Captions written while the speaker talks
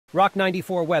Rock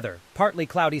 94 weather. Partly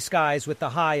cloudy skies with the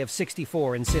high of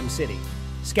 64 in SimCity.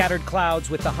 Scattered clouds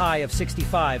with the high of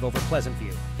 65 over Pleasant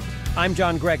View. I'm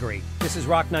John Gregory. This is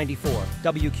Rock 94,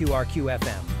 WQRQ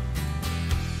FM.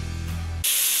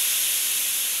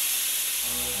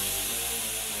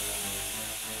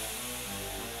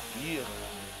 Yeah.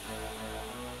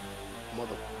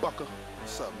 Motherfucker.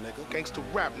 What's up, nigga? Gangsta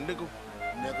rap, nigga.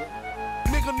 Nigga.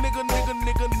 Nigga.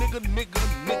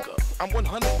 I'm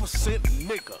 100%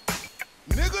 nigga.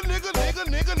 Nigga.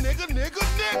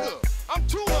 I'm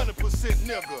 200%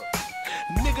 nigga.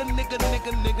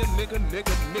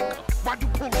 Nigga. Why do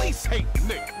police hate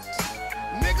niggas?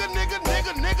 Nigga.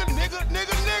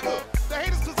 The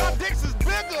haters cause our dicks is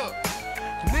bigger.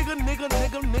 Nigga.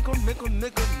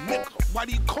 Why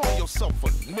do you call yourself a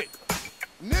nigga?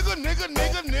 Nigga.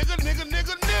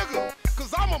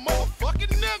 Cause I'm a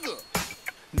motherfucking nigga.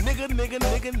 Nigga.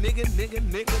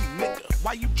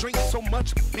 Why you drink so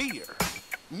much beer?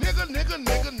 Nigga.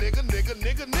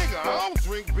 I don't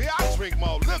drink beer, I drink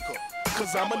more liquor.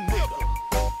 Cause I'm a nigga.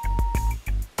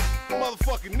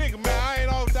 Motherfucking nigga, man. I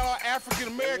ain't all that African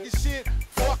American shit.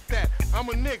 Fuck that. I'm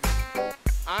a nigga.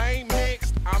 I ain't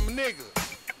mixed, I'm a nigga.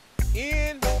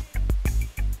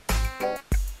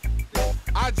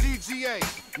 N-I-G-G-A,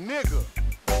 nigga.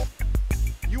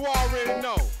 You already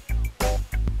know.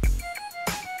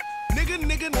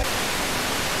 Nigga.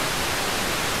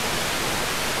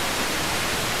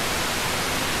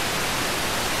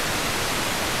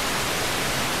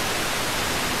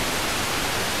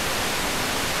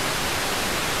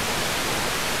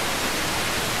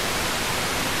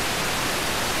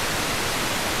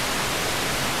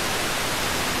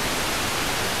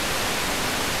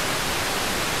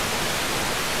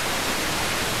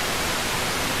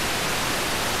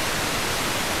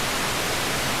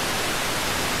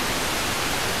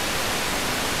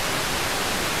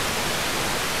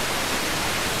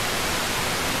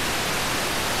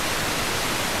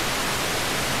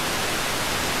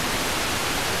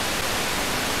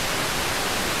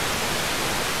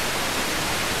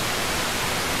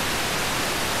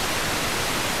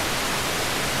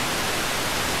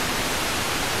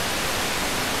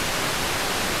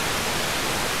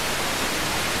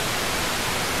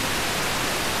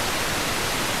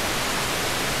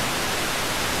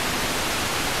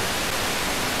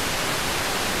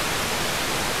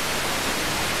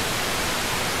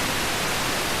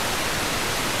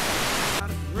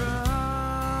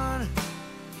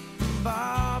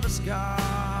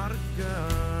 Got a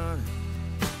gun.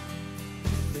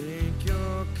 Think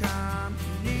you're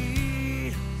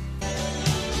company.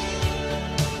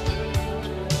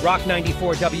 Rock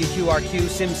 94 WQRQ,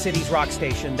 SimCity's rock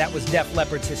station. That was Def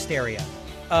Leppard's Hysteria.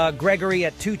 Gregory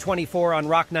at 224 on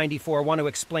Rock 94. Want to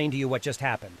explain to you what just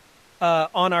happened.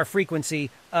 On our frequency,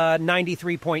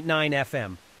 93.9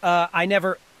 FM.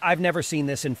 I've never seen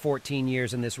this in 14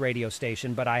 years in this radio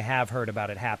station, but I have heard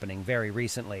about it happening very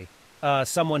recently.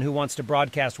 Someone who wants to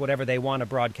broadcast whatever they want to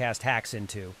broadcast hacks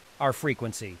into our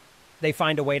frequency. They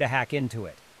find a way to hack into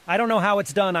it. I don't know how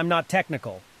it's done, I'm not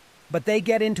technical. But they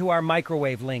get into our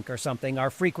microwave link or something. Our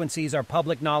frequencies are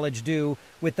public knowledge due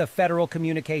with the Federal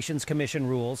Communications Commission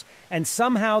rules. And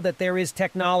somehow that there is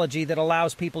technology that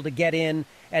allows people to get in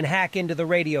and hack into the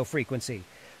radio frequency.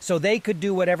 So they could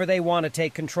do whatever they want to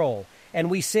take control.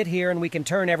 And we sit here and we can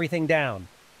turn everything down.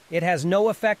 It has no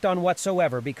effect on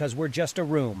whatsoever because we're just a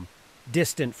room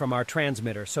distant from our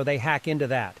transmitter, so they hack into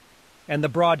that. And the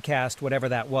broadcast, whatever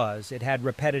that was, it had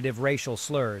repetitive racial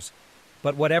slurs.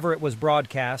 But whatever it was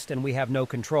broadcast, and we have no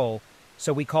control,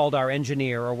 so we called our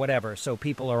engineer or whatever, so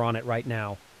people are on it right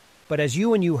now. But as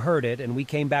you heard it, and we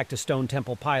came back to Stone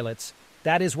Temple Pilots,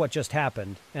 that is what just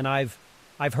happened, and I've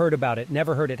heard about it,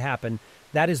 never heard it happen.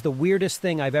 That is the weirdest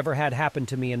thing I've ever had happen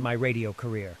to me in my radio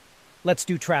career. Let's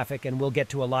do traffic, and we'll get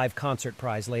to a live concert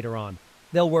prize later on.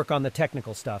 They'll work on the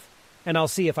technical stuff. And I'll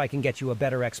see if I can get you a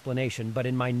better explanation, but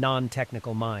in my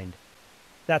non-technical mind.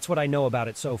 That's what I know about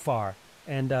it so far,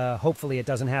 and hopefully it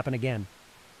doesn't happen again.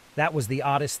 That was the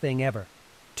oddest thing ever.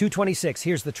 226,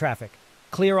 here's the traffic.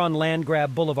 Clear on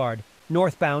Landgrab Boulevard,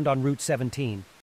 northbound on Route 17.